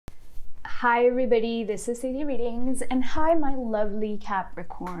Hi everybody, this is Sadie Readings, and hi my lovely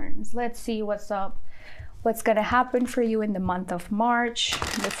Capricorns. Let's see what's up, what's gonna happen for you in the month of March.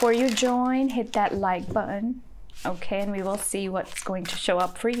 Before you join, hit that like button, okay, and we will see what's going to show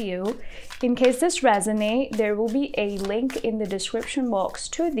up for you. In case this resonates, there will be a link in the description box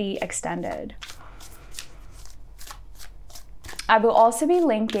to the extended. I will also be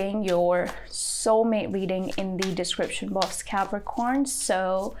linking your soulmate reading in the description box, Capricorn,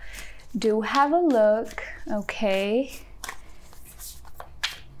 so do have a look, okay?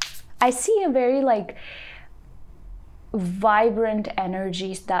 I see a very like vibrant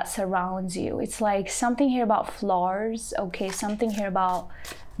energies that surrounds you. It's like something here about flowers, okay? Something here about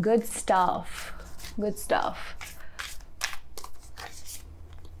good stuff, good stuff.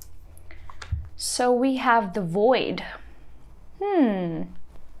 So we have the void.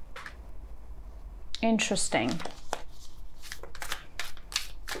 Interesting.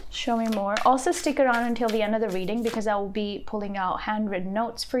 Show me more. Also stick around until the end of the reading because I will be pulling out handwritten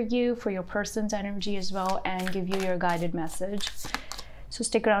notes for you, for your person's energy as well, and give you your guided message. So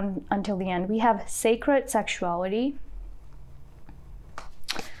stick around until the end. We have sacred sexuality.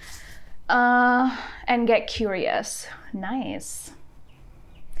 And get curious. Nice.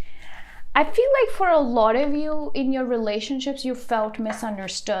 I feel like for a lot of you in your relationships, you felt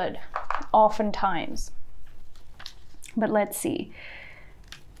misunderstood oftentimes. But let's see.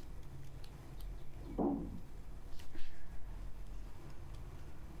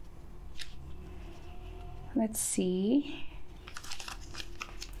 Let's see.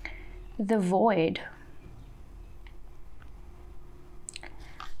 The void.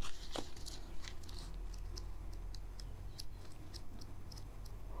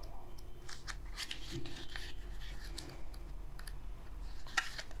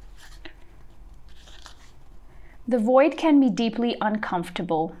 The void can be deeply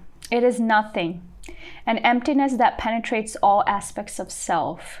uncomfortable. It is nothing, an emptiness that penetrates all aspects of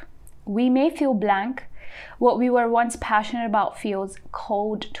self. We may feel blank. What we were once passionate about feels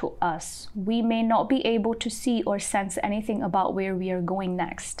cold to us. We may not be able to see or sense anything about where we are going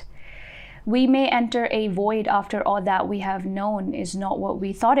next. We may enter a void after all that we have known is not what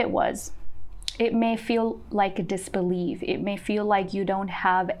we thought it was. It may feel like a disbelief. It may feel like you don't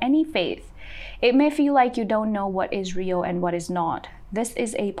have any faith. It may feel like you don't know what is real and what is not. This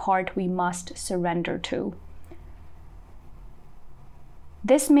is a part we must surrender to.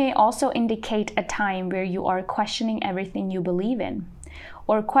 This may also indicate a time where you are questioning everything you believe in,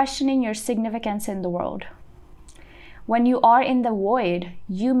 or questioning your significance in the world. When you are in the void,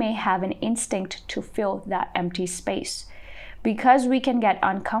 you may have an instinct to fill that empty space. Because we can get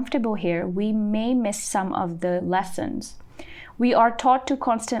uncomfortable here, we may miss some of the lessons. We are taught to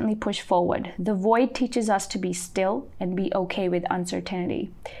constantly push forward. The void teaches us to be still and be okay with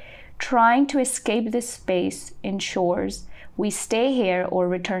uncertainty. Trying to escape this space ensures we stay here or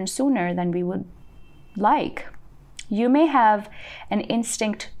return sooner than we would like. You may have an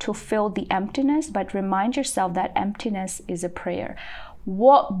instinct to fill the emptiness, but remind yourself that emptiness is a prayer.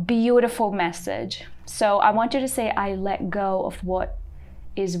 What beautiful message. So I want you to say, I let go of what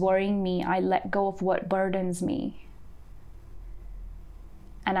is worrying me. I let go of what burdens me.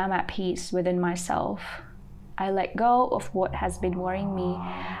 And I'm at peace within myself. I let go of what has been worrying me.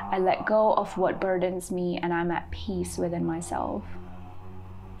 I let go of what burdens me, and I'm at peace within myself.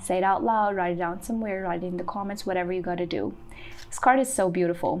 Say it out loud, write it down somewhere, write it in the comments, whatever you got to do. This card is so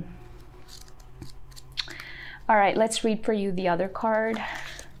beautiful. All right, let's read for you the other card.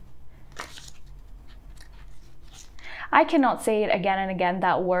 I cannot say it again and again,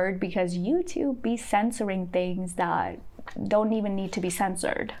 that word, because YouTube be censoring things that don't even need to be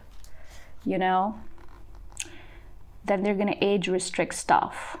censored, you know? Then they're gonna age restrict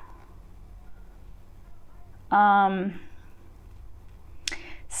stuff.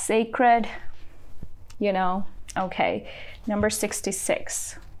 Sacred, you know, okay. Number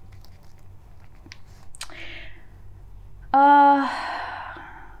 66.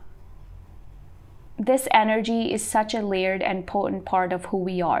 This energy is such a layered and potent part of who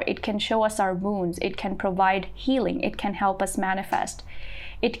we are. It can show us our wounds. It can provide healing. It can help us manifest.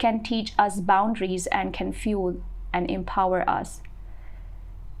 It can teach us boundaries and can fuel and empower us.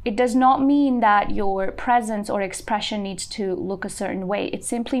 It does not mean that your presence or expression needs to look a certain way. It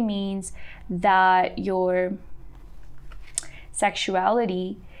simply means that your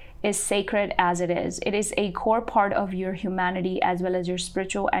sexuality is sacred as it is. It is a core part of your humanity as well as your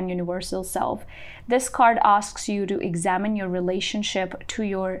spiritual and universal self. This card asks you to examine your relationship to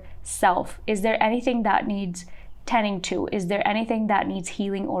yourself. Is there anything that needs tending to? Is there anything that needs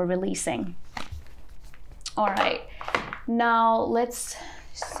healing or releasing? All right, now let's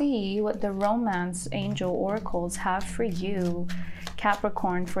see what the romance angel oracles have for you,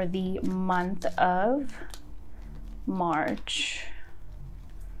 Capricorn, for the month of March.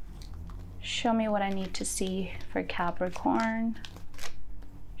 Show me what I need to see for Capricorn.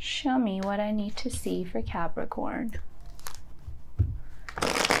 Show me what I need to see for Capricorn.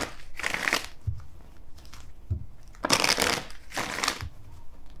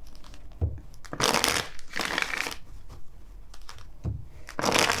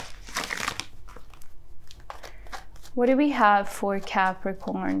 What do we have for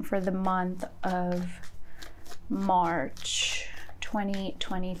Capricorn for the month of March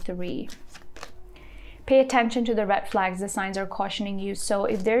 2023? Pay attention to the red flags. The signs are cautioning you. So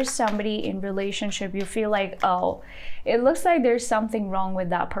if there's somebody in relationship, you feel like, oh, it looks like there's something wrong with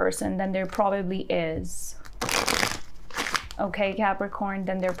that person, then there probably is. Okay, Capricorn,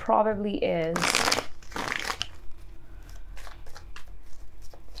 then there probably is.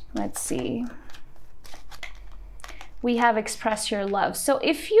 Let's see. We have express your love. So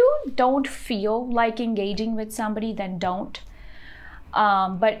if you don't feel like engaging with somebody, then don't.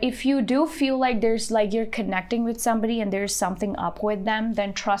 But if you do feel like there's like you're connecting with somebody and there's something up with them,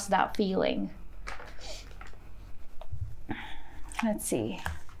 then trust that feeling. Let's see.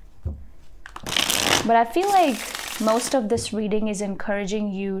 But I feel like most of this reading is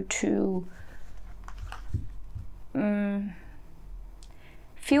encouraging you to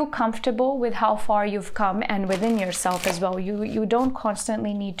feel comfortable with how far you've come and within yourself as well. You don't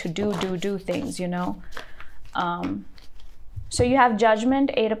constantly need to do things, you know. So you have Judgment,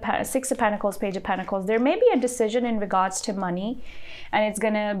 Six of Pentacles, Page of Pentacles. There may be a decision in regards to money, and it's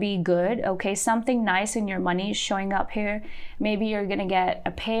gonna be good. Okay, something nice in your money is showing up here. Maybe you're gonna get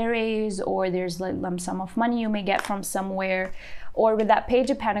a pay raise, or there's a lump sum of money you may get from somewhere. Or with that Page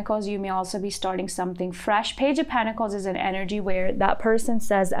of Pentacles, you may also be starting something fresh. Page of Pentacles is an energy where that person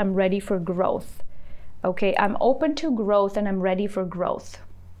says, I'm ready for growth. Okay, I'm open to growth and I'm ready for growth.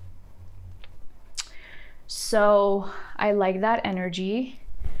 So I like that energy.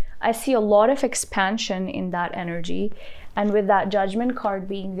 I see a lot of expansion in that energy. And with that Judgment card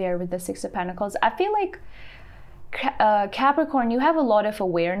being there with the Six of Pentacles, I feel like Capricorn, you have a lot of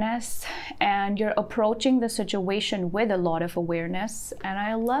awareness and you're approaching the situation with a lot of awareness, and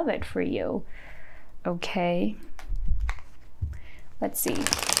I love it for you. Okay, let's see.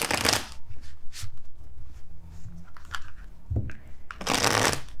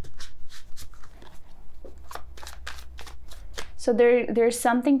 So there's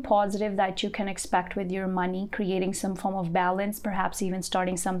something positive that you can expect with your money, creating some form of balance, perhaps even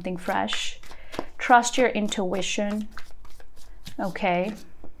starting something fresh. Trust your intuition. Okay.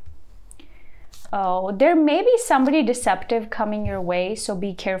 Oh, there may be somebody deceptive coming your way, so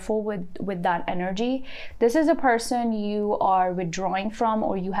be careful with that energy. This is a person you are withdrawing from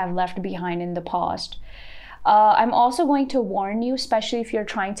or you have left behind in the past. I'm also going to warn you, especially if you're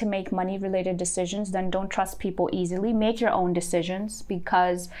trying to make money-related decisions, then don't trust people easily. Make your own decisions,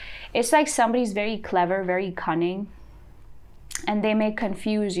 because it's like somebody's very clever, very cunning, and they may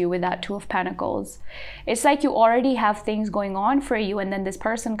confuse you with that Two of Pentacles. It's like you already have things going on for you, and then this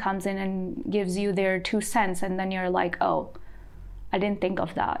person comes in and gives you their 2 cents, and then you're like, oh, I didn't think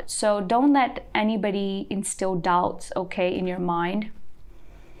of that. So don't let anybody instill doubts, okay, in your mind.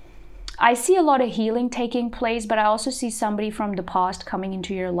 I see a lot of healing taking place, but I also see somebody from the past coming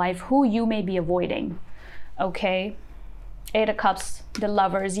into your life who you may be avoiding, okay? Eight of Cups, the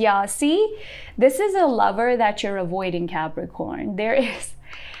Lovers. Yeah, see, this is a lover that you're avoiding, Capricorn. There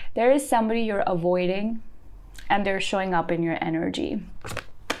is somebody you're avoiding, and they're showing up in your energy.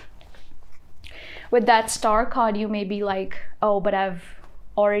 With that Star card, you may be like, oh, but I've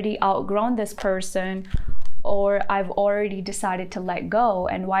already outgrown this person, or I've already decided to let go,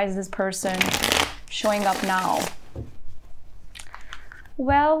 and why is this person showing up now?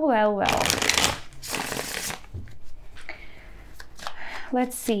 Well, well, well.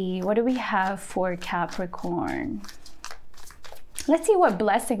 Let's see, what do we have for Capricorn? Let's see what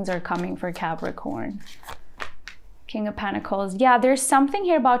blessings are coming for Capricorn. King of Pentacles. Yeah, there's something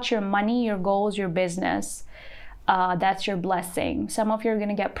here about your money, your goals, your business. That's your blessing. Some of you are going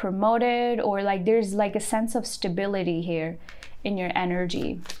to get promoted, or like there's like a sense of stability here in your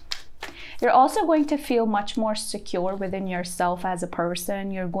energy. You're also going to feel much more secure within yourself as a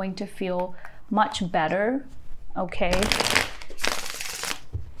person. You're going to feel much better, okay?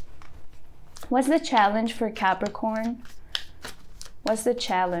 What's the challenge for Capricorn? What's the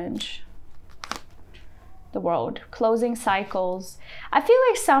challenge? the World. Closing cycles. I feel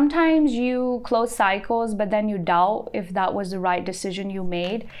like sometimes you close cycles, but then you doubt if that was the right decision you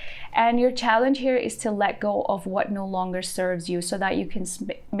made. And your challenge here is to let go of what no longer serves you so that you can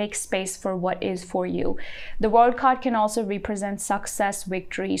make space for what is for you. The World card can also represent success,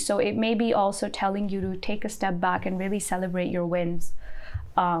 victory. So it may be also telling you to take a step back and really celebrate your wins.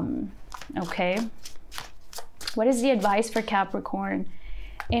 Okay. What is the advice for Capricorn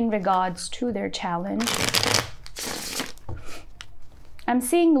in regards to their challenge? I'm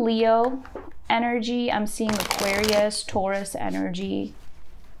seeing Leo energy. I'm seeing Aquarius, Taurus energy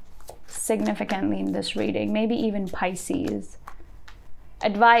significantly in this reading. Maybe even Pisces.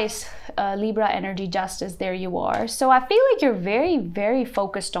 Advice, Libra energy, justice, there you are. So I feel like you're very, very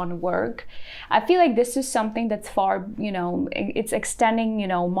focused on work. I feel like this is something that's far, you know, it's extending, you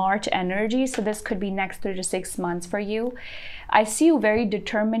know, March energy. So this could be next 3 to 6 months for you. I see you very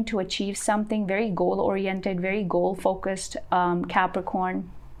determined to achieve something, very goal-oriented, very goal-focused, Capricorn.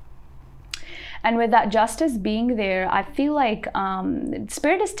 And with that justice being there, I feel like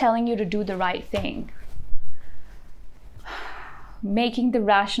Spirit is telling you to do the right thing. Making the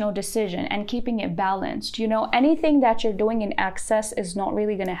rational decision and keeping it balanced. You know, anything that you're doing in excess is not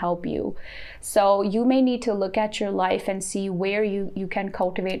really going to help you. So you may need to look at your life and see where you can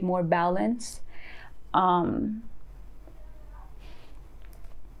cultivate more balance.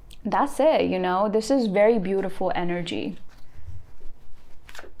 That's it, you know. This is very beautiful energy.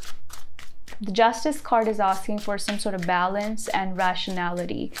 The Justice card is asking for some sort of balance and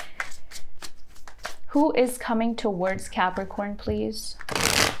rationality. Who is coming towards Capricorn, please?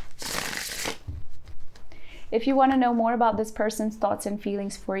 If you want to know more about this person's thoughts and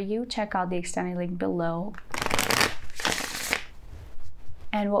feelings for you, check out the extended link below.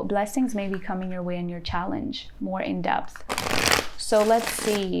 And what blessings may be coming your way in your challenge, more in depth. So let's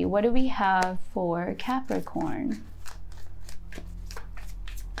see, what do we have for Capricorn?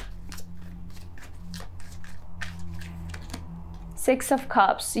 Six of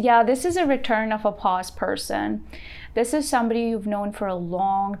Cups. Yeah, this is a return of a past person. This is somebody you've known for a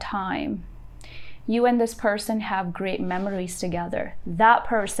long time. You and this person have great memories together. That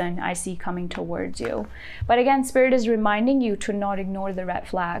person I see coming towards you. But again, Spirit is reminding you to not ignore the red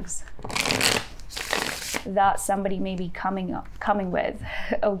flags that somebody may be coming with,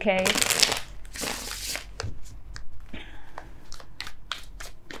 okay?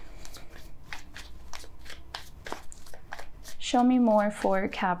 Show me more for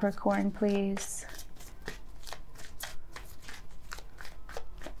Capricorn, please.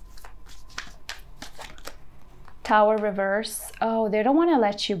 Tower reverse. Oh, they don't want to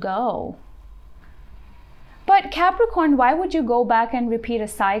let you go. But Capricorn, why would you go back and repeat a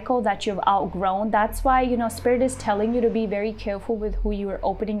cycle that you've outgrown? That's why, you know, Spirit is telling you to be very careful with who you are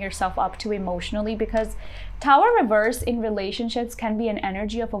opening yourself up to emotionally, because Tower reverse in relationships can be an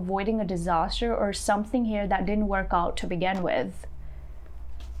energy of avoiding a disaster or something here that didn't work out to begin with.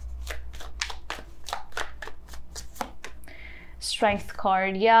 Strength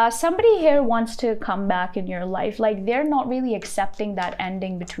card. Yeah, somebody here wants to come back in your life. Like, they're not really accepting that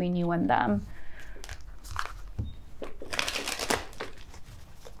ending between you and them.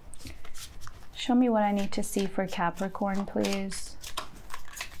 Show me what I need to see for Capricorn, please.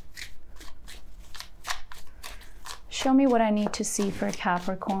 Show me what I need to see for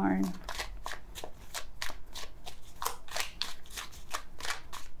Capricorn.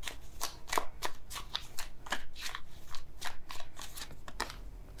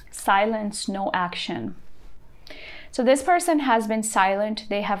 Silence, no action. So this person has been silent.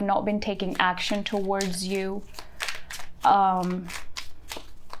 They have not been taking action towards you.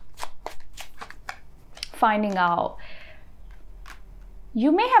 Finding out.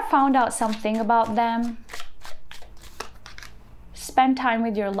 You may have found out something about them. Spend time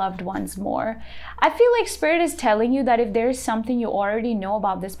with your loved ones more. I feel like Spirit is telling you that if there is something you already know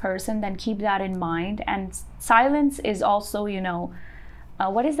about this person, then keep that in mind. And silence is also, you know,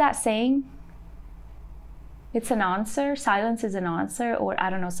 what is that saying? It's an answer. Silence is an answer, or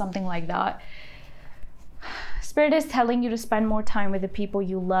I don't know, something like that. Spirit is telling you to spend more time with the people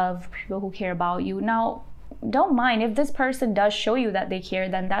you love, people who care about you. Now, don't mind if this person does show you that they care,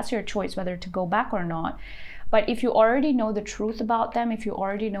 then that's your choice whether to go back or not. But if you already know the truth about them, if you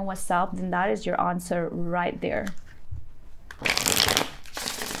already know what's up, then that is your answer right there.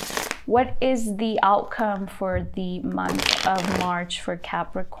 What is the outcome for the month of March for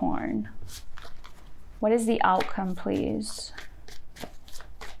Capricorn? What is the outcome, please?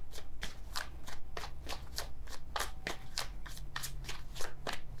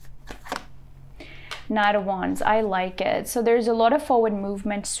 Knight of Wands, I like it. So there's a lot of forward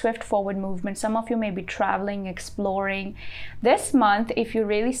movement, swift forward movement. Some of you may be traveling, exploring. This month, if you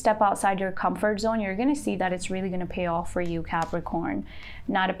really step outside your comfort zone, you're going to see that it's really going to pay off for you, Capricorn.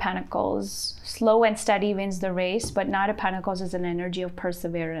 Knight of Pentacles, slow and steady wins the race, but Knight of Pentacles is an energy of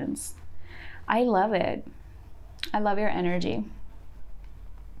perseverance. I love it. I love your energy.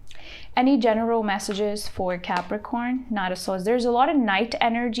 Any general messages for Capricorn? Knight of Swords. There's a lot of night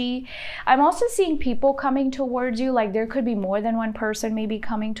energy. I'm also seeing people coming towards you. Like there could be more than one person maybe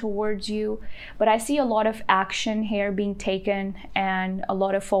coming towards you. But I see a lot of action here being taken and a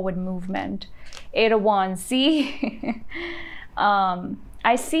lot of forward movement. 8 of Wands. See?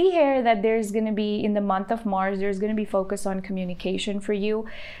 I see here that there's going to be, in the month of March, there's going to be focus on communication for you.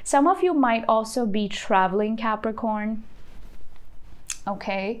 Some of you might also be traveling, Capricorn.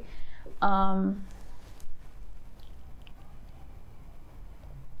 Okay.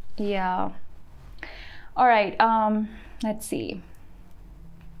 Yeah. All right. Let's see.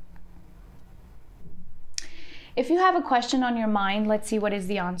 If you have a question on your mind, let's see what is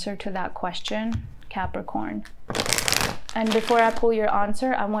the answer to that question, Capricorn. And before I pull your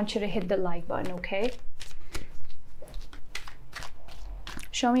answer, I want you to hit the like button, okay?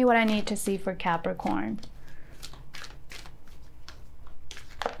 Show me what I need to see for Capricorn.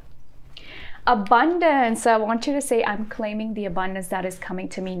 Abundance. I want you to say, I'm claiming the abundance that is coming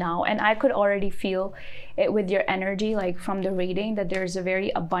to me now. And I could already feel it with your energy, like from the reading, that there's a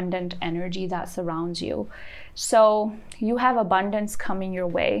very abundant energy that surrounds you. So you have abundance coming your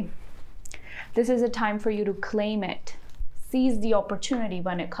way. This is a time for you to claim it. Seize the opportunity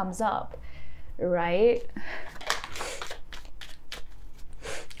when it comes up, right?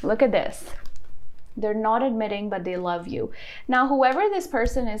 Look at this. They're not admitting, but they love you. Now, whoever this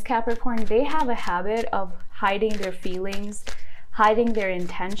person is, Capricorn, they have a habit of hiding their feelings, hiding their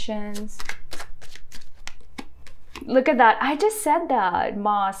intentions. Look at that. I just said that.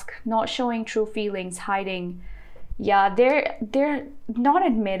 Mask, not showing true feelings, hiding. Yeah, they're not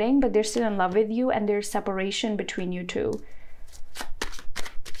admitting, but they're still in love with you, and there's separation between you two.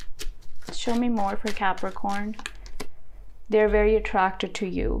 Show me more for Capricorn. They're very attracted to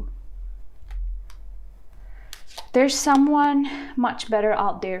you. There's someone much better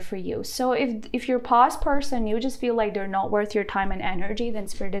out there for you. So if your past person, you just feel like they're not worth your time and energy, then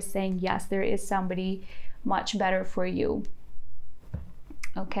Spirit is saying, yes, there is somebody much better for you.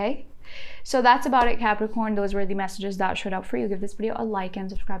 Okay? So that's about it, Capricorn. Those were the messages that showed up for you. Give this video a like and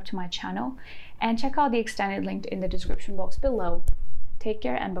subscribe to my channel. And check out the extended link in the description box below. Take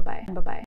care and bye-bye.